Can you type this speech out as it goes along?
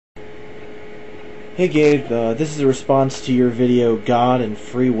Hey Gabe, this is a response to your video, God and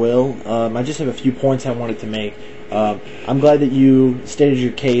Free Will. I just have a few points I wanted to make. I'm glad that you stated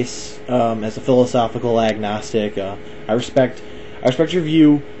your case as a philosophical agnostic. I respect your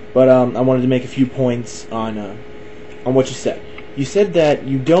view, but I wanted to make a few points on what you said. You said that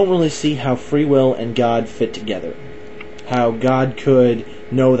you don't really see how free will and God fit together. How God could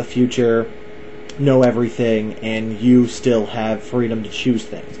know the future, know everything, and you still have freedom to choose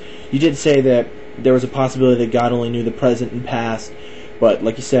things. You did say that there was a possibility that God only knew the present and past, but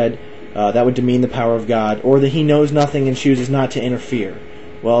like you said, that would demean the power of God, or that He knows nothing and chooses not to interfere.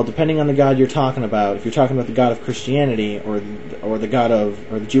 Well, depending on the God you're talking about, if you're talking about the God of Christianity, or the God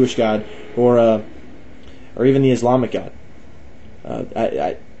of, or the Jewish God, or even the Islamic God,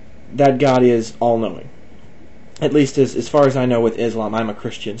 that God is all-knowing. At least as far as I know with Islam. I'm a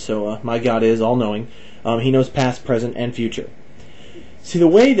Christian, so my God is all-knowing. He knows past, present, and future. See, the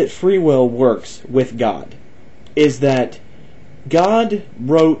way that free will works with God is that God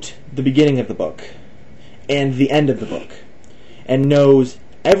wrote the beginning of the book and the end of the book and knows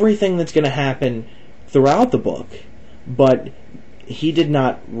everything that's going to happen throughout the book, but He did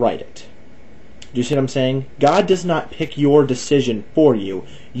not write it. Do you see what I'm saying? God does not pick your decision for you.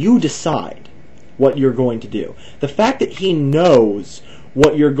 You decide what you're going to do. The fact that He knows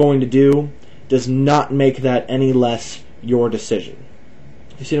what you're going to do does not make that any less your decision.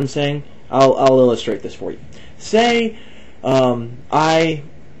 You see what I'm saying? I'll illustrate this for you. Say, I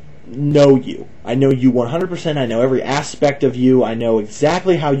know you. I know you 100%. I know every aspect of you. I know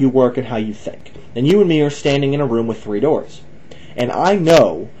exactly how you work and how you think. And you and me are standing in a room with 3 doors. And I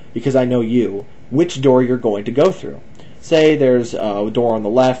know, because I know you, which door you're going to go through. Say there's a door on the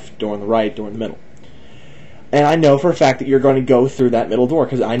left, door on the right, door in the middle. And I know for a fact that you're going to go through that middle door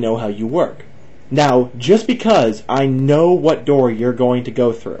because I know how you work. Now, just because I know what door you're going to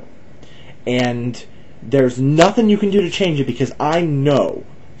go through, and there's nothing you can do to change it because I know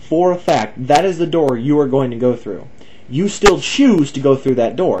for a fact that is the door you are going to go through, you still choose to go through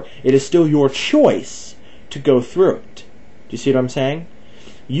that door. It is still your choice to go through it. Do you see what I'm saying?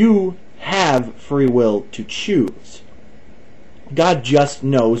 You have free will to choose. God just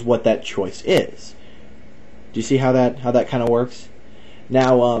knows what that choice is. Do you see how that kind of works?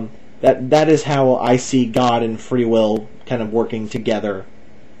 Now, that is how I see God and free will kind of working together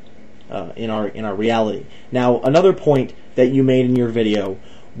in our reality. Now, another point that you made in your video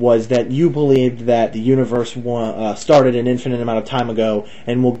was that you believed that the universe started an infinite amount of time ago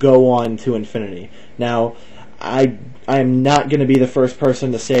and will go on to infinity. Now, I am not going to be the first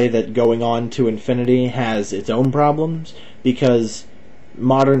person to say that going on to infinity has its own problems, because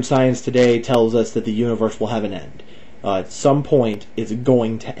modern science today tells us that the universe will have an end. At some point, it's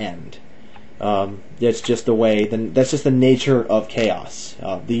going to end. It's just the way. That's just the nature of chaos.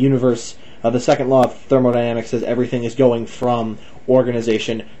 The universe. The second law of thermodynamics says everything is going from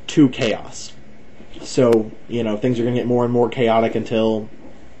organization to chaos. So things are going to get more and more chaotic until,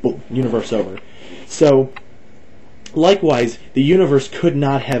 boom, universe over. So, likewise, the universe could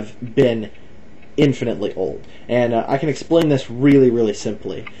not have been infinitely old. And I can explain this really, really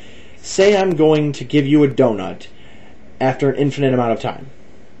simply. Say I'm going to give you a donut after an infinite amount of time.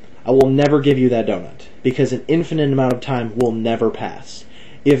 I will never give you that donut, because an infinite amount of time will never pass.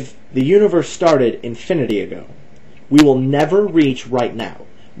 If the universe started infinity ago, we will never reach right now.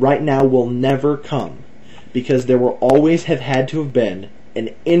 Right now will never come, because there will always have had to have been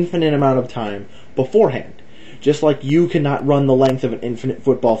an infinite amount of time beforehand. Just like you cannot run the length of an infinite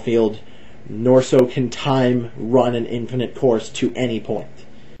football field, nor so can time run an infinite course to any point.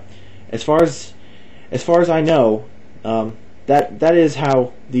 As far as I know, that's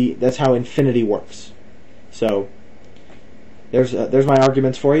how infinity works. So there's my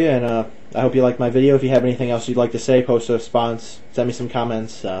arguments for you, and I hope you liked my video. If you have anything else you'd like to say, post a response, send me some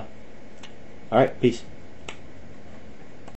comments. All right, peace.